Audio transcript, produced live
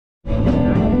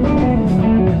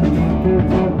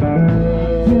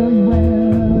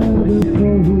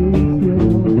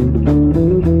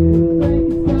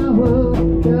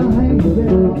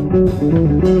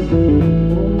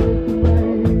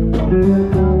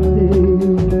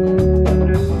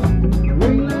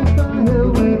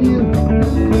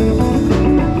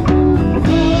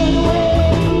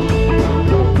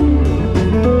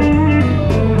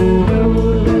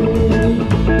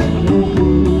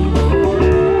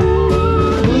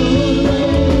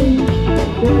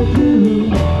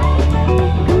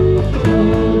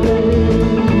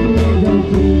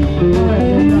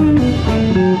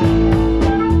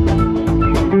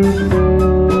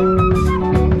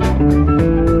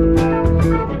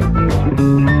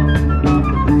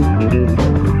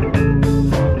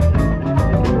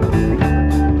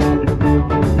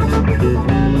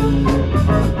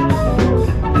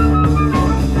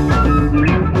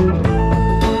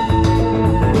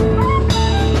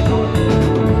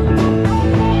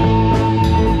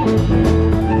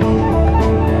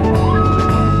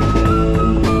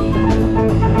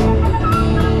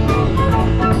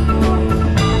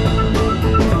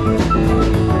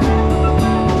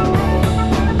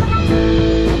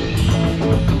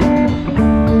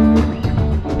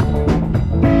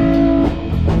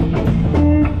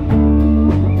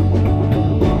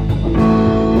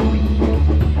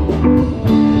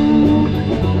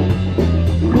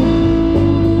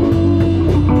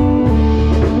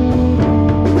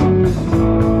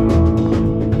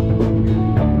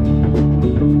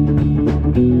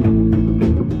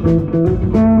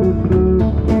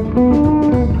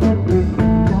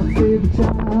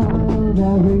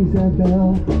that rings that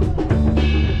bell.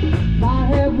 I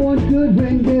have one good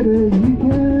ring, baby, you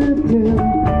can't tell.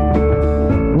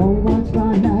 One watch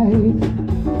by night,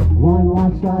 one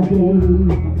watch by day.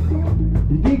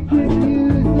 You get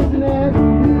confused, doesn't have to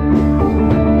be.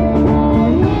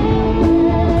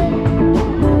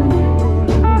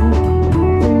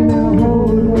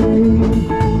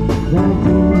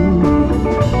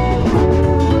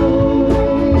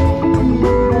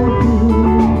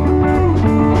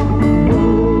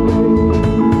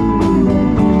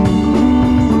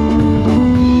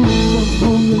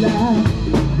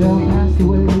 They'll pass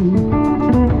away.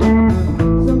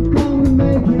 Some come to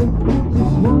make it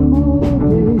just one more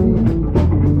day.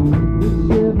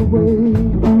 Whichever way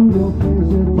your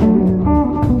pleasure tends.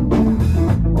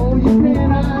 Oh, you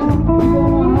cannot go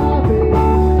on hobby.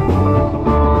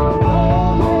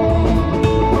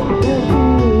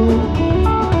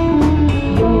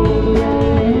 Roll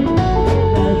away,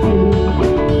 that's you.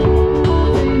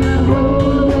 Now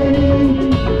roll away,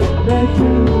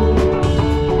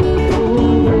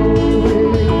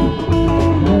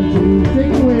 that's you.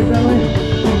 Take it away, fella.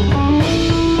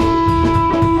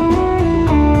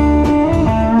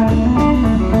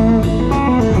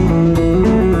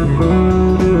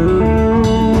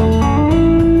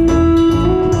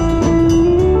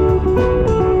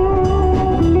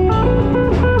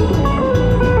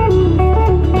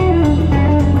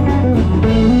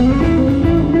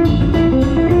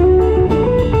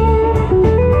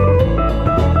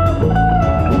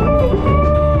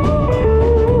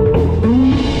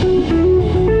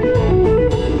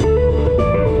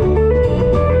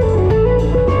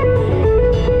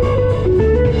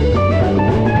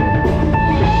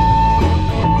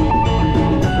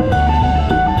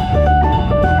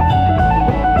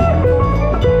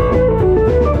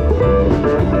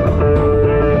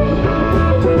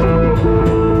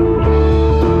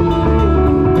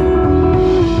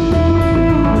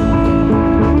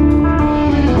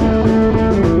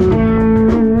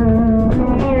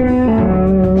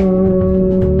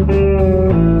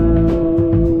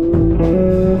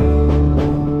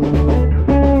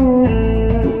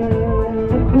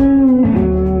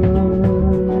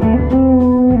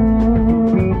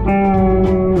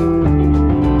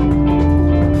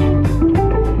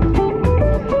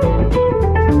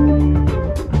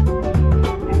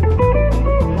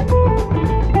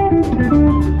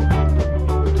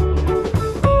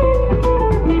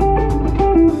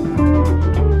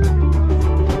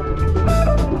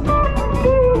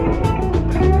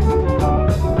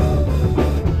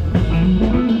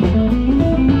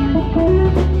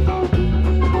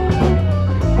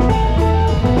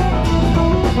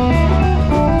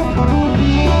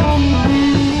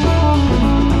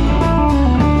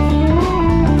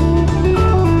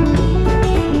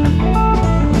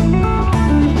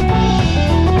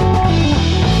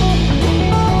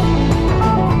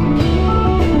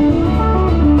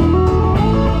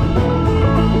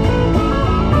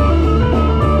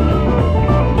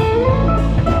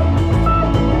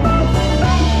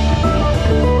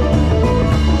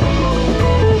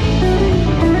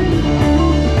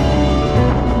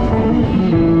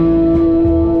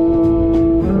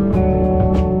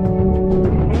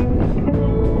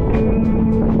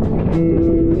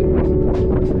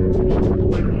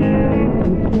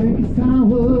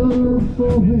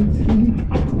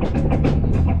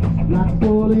 Like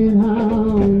falling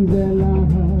hounds and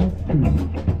like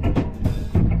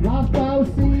lost our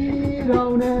seed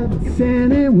on that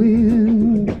sandy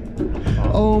wind.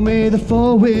 Oh, may the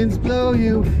four winds blow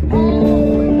you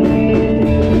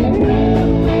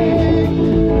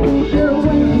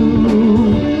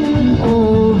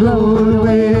oh, blow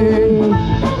away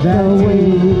that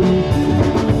wind.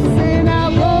 Say now,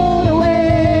 roll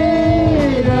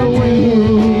away that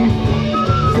wind.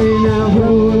 Say now,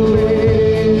 roll away.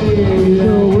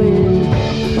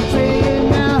 Say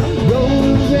now, roll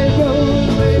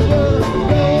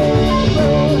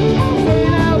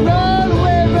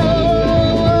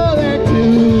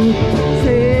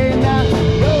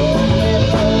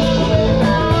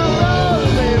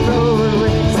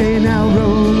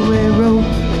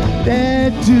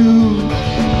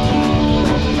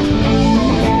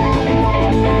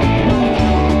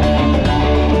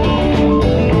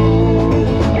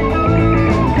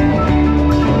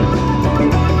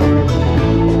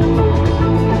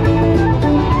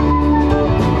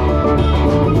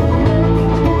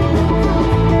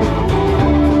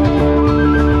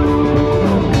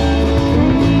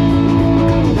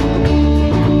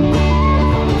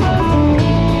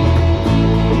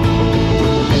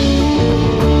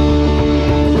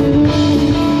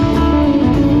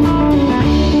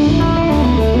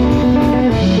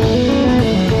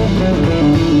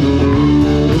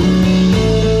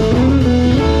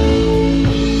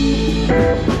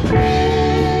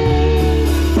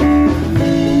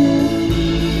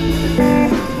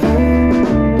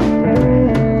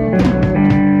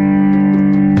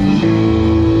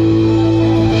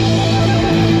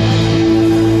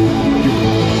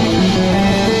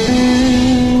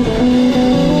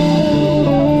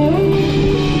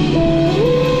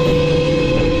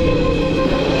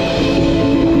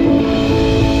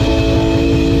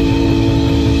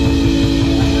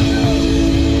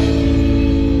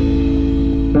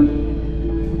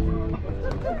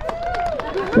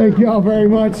Thank you all very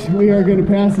much. We are going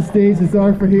to pass the stage to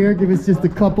Zarfa here. Give us just a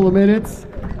couple of minutes.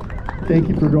 Thank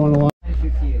you for going along.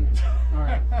 All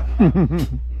right.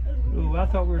 Ooh, I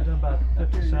thought we were done by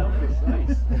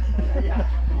 57. Yeah,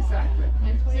 exactly.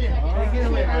 See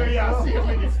if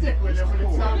we can stick with it, but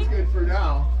it sounds good for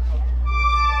now.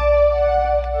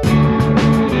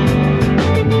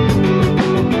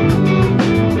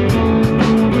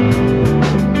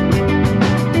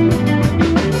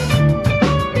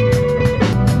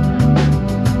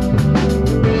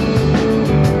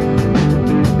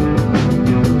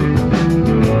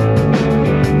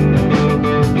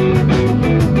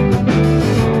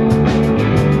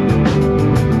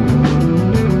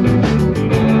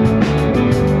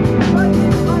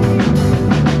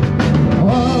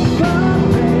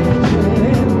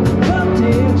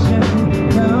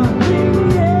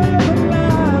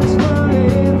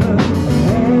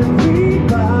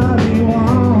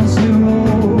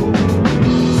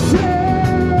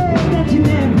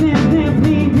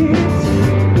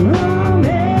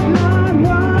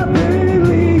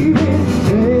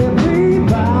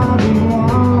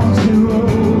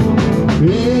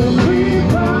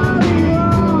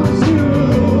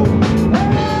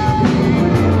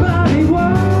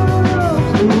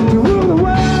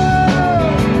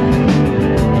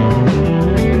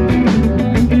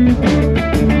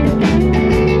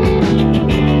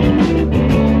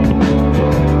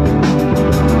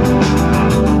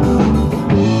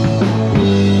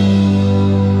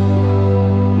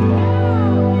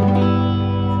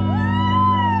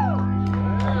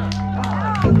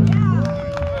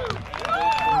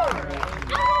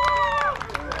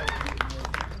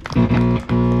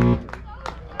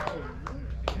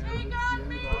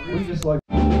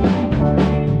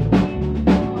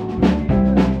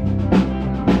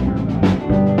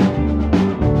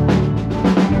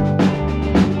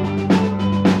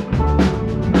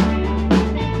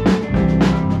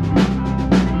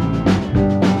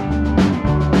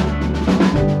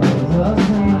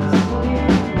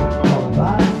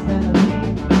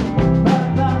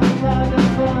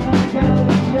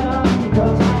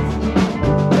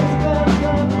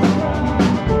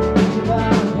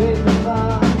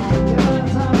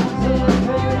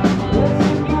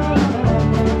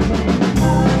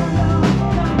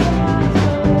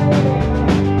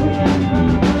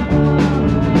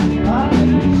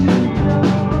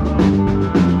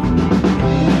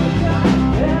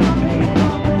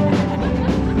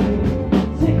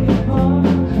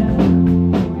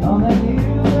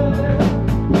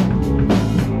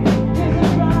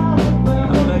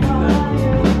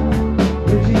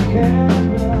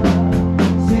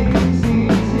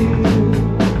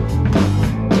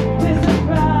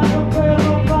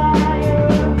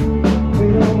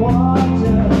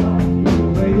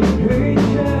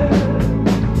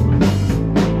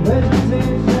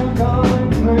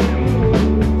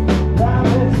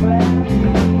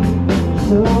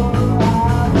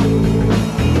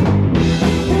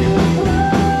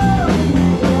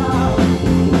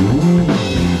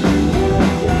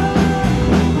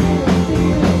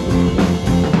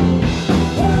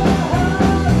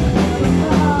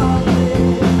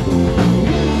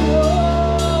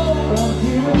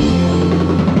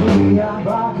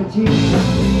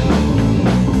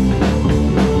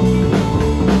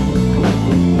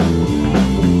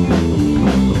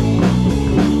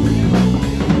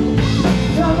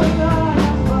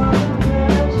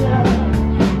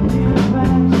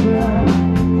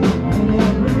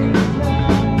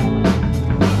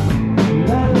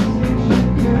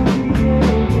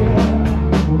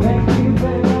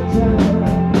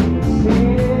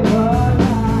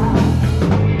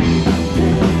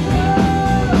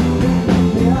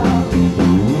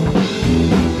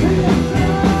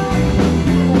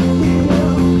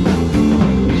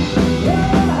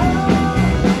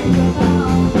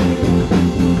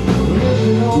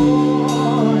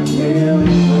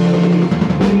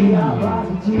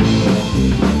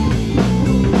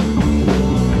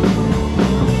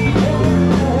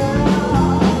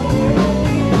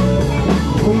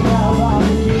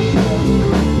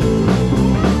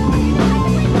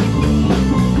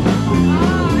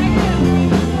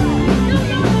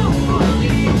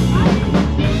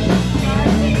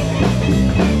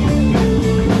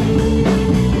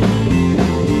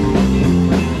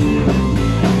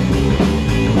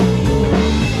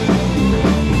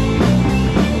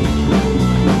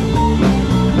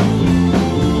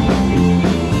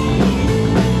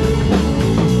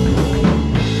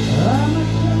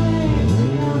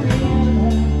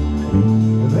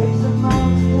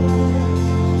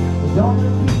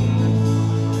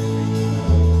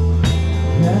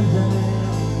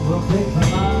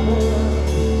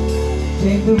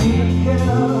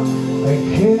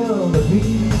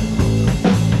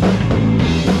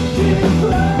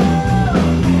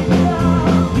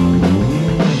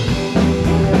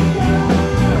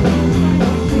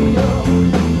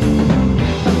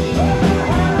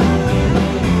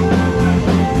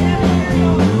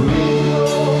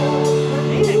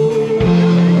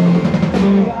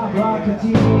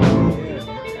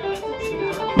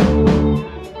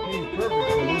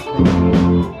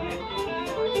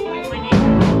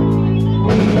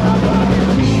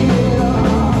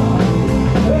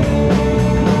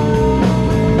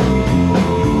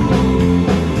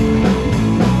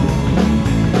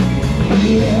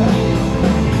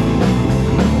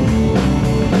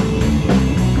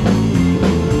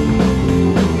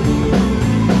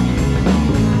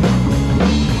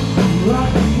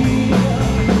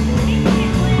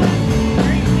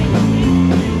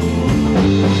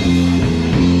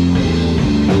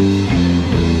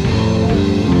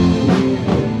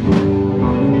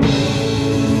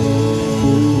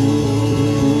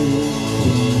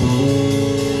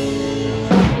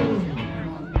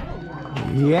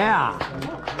 Yeah.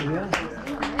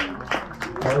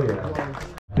 Oh yeah.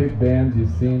 Big bands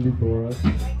you've seen before us.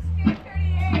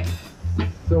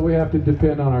 So we have to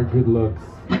depend on our good looks.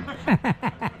 What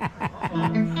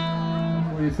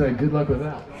do you say? Good luck with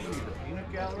that.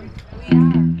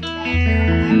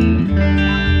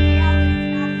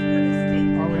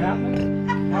 Are we happening?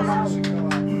 How long is it going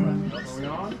on? Are we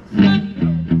on?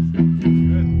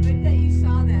 Good that you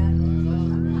saw that.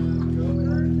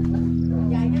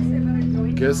 Yeah, I guess they better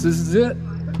join. Guess this is it.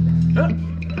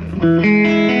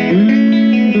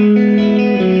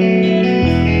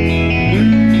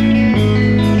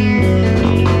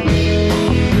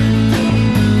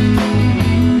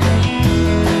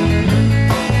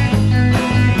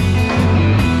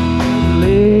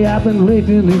 I've been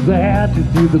lately glad to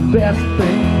do the best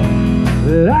thing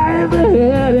that I ever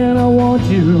had, and I want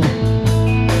you.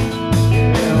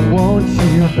 Yeah, I want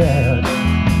you bad.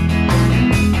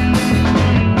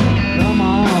 Come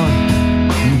on,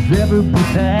 you've ever been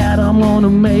sad, I'm gonna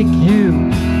make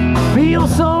you feel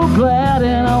so glad,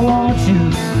 and I want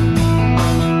you.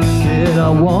 Said I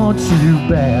want you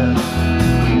bad.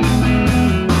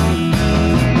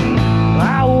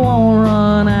 I won't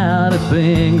run out of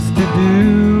things to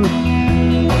do.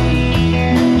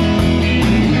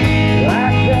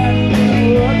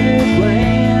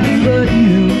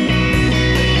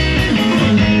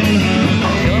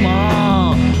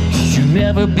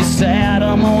 Never be sad,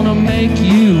 I'm gonna make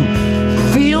you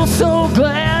feel so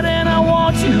glad, and I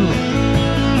want you.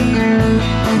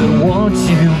 I want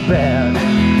you bad.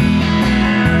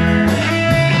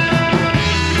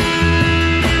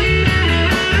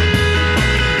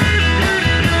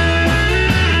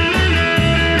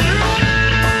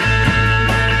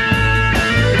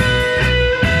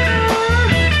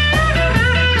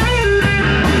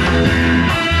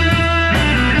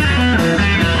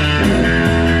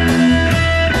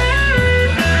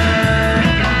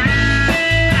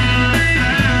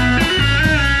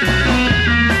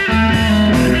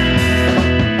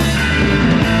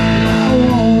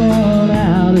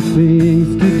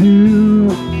 Things to do.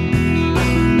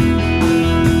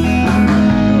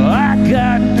 I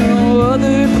got no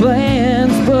other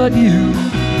plans but you.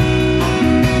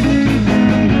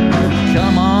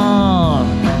 Come on,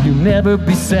 you'll never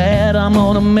be sad, I'm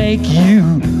gonna make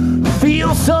you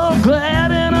feel so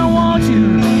glad, and I want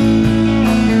you.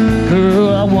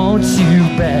 Girl, I want you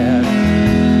bad.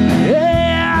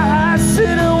 Yeah, I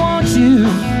said I want you.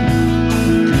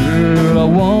 Girl, I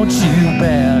want you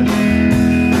bad.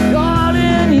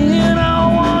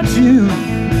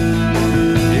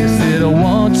 I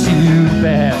want you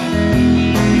back.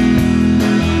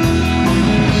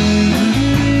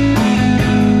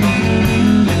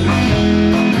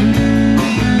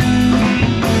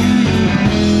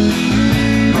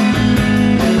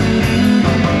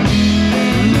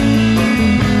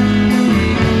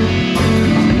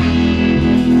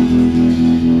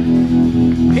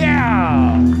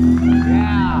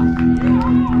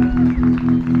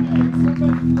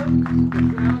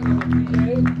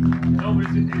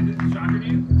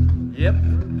 Yep.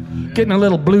 Getting a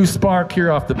little blue spark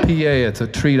here off the PA. It's a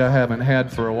treat I haven't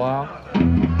had for a while.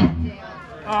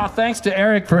 Thanks to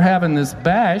Eric for having this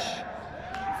bash.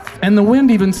 And the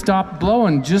wind even stopped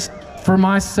blowing just for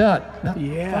my set. That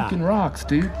fucking rocks,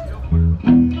 dude.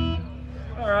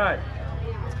 All right.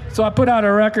 So I put out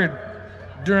a record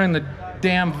during the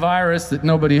damn virus that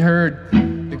nobody heard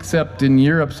except in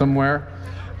Europe somewhere.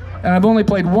 And I've only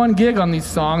played one gig on these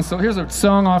songs, so here's a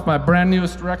song off my brand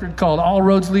newest record called All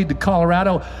Roads Lead to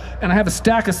Colorado. And I have a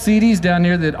stack of CDs down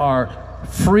here that are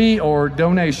free or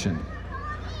donation.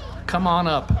 Come on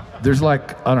up. There's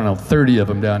like, I don't know, 30 of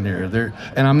them down here.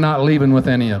 And I'm not leaving with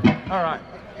any of them. All right.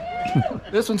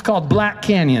 This one's called Black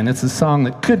Canyon. It's a song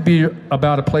that could be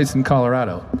about a place in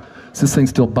Colorado. Is this thing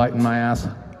still biting my ass?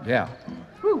 Yeah.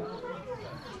 Woo.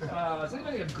 Does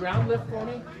anybody have ground lift for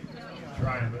me?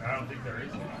 Trying, but I don't think there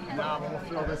is. No, I'm gonna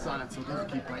throw this on it so it doesn't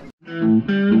keep biting.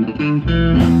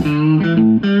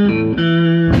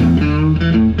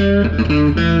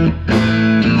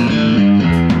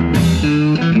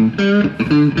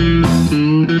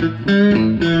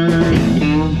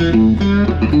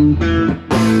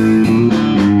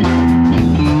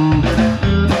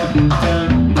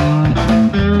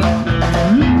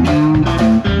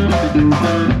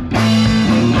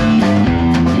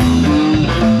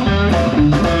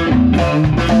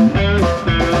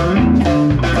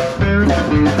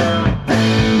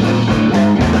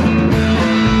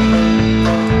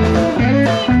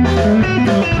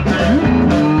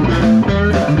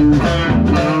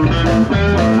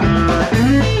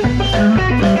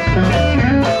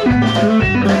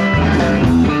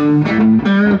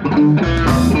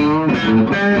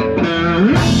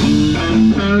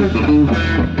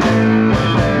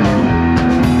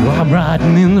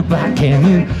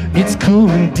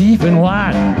 cool, deep and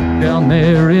wide. Down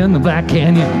there in the Black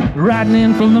Canyon, riding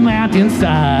in from the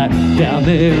mountainside. Down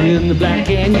there in the Black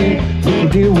Canyon, we can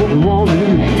do what we want to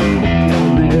do.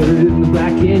 Down there in the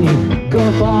Black Canyon,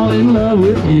 gonna fall in love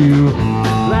with you.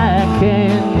 Black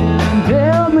Canyon,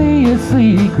 tell me a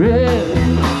secret.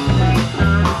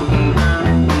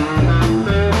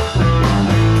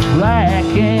 Black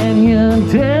Canyon,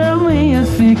 tell me a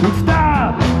secret.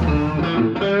 Stop!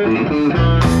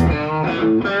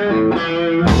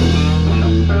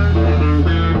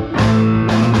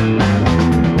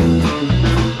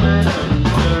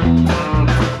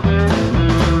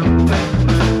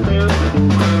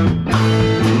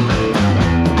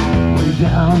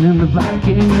 Down in the Black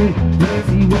Canyon, let's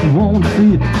see what you want to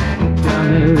see. Down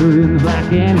there in the Black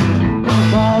Canyon,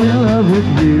 gonna fall in love with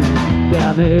you.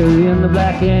 Down there in the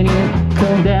Black Canyon,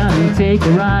 come down and take a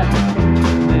ride.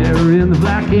 There in the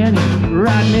Black Canyon,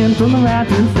 riding in from the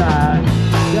mountainside.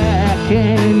 Black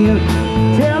Canyon,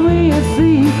 tell me a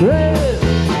secret.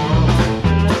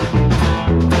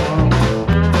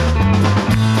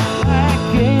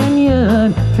 Black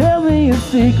Canyon, tell me a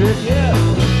secret. Yeah.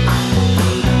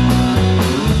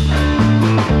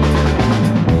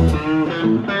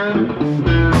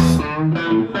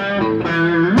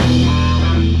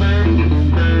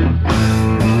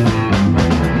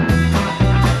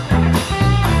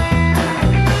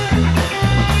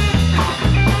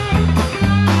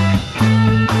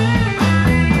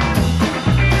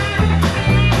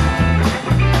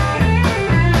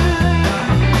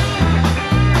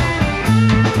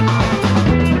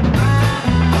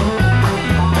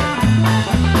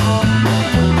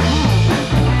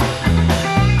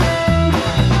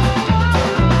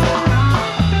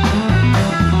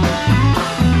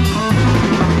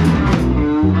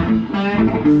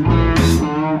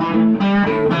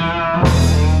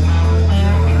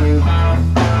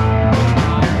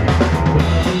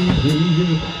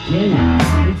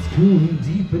 It's cool,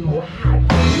 deep and wide.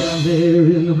 Down there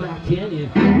in the Black Canyon,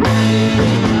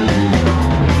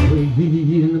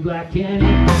 baby, in the Black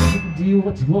Canyon, you can do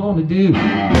what you want to do.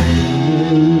 Down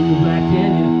there in the Black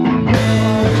Canyon,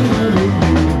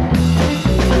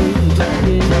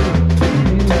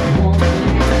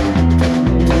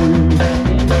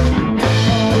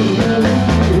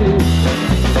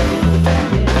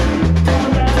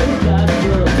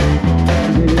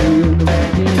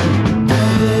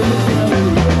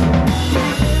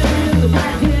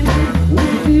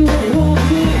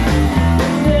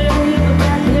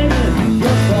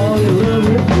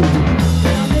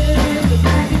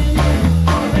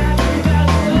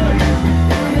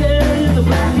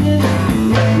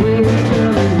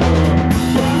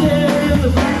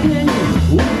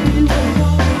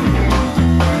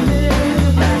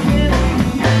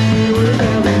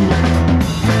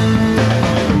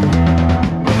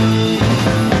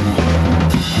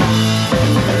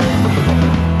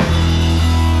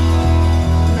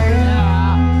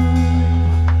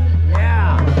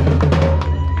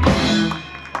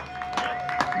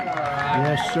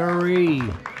 Sirree.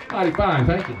 Mighty fine,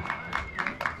 thank you.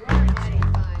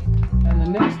 And the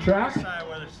next track's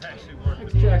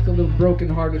a little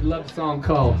broken-hearted love song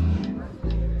called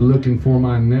Looking for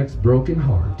My Next Broken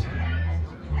Heart.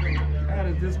 How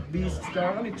did this beast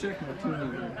start? Let me check my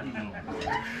tuning.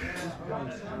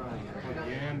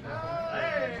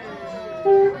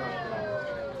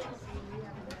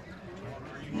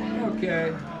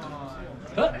 Okay.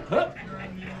 Hup, hup.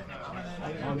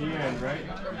 On the end, right?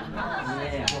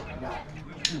 Yeah.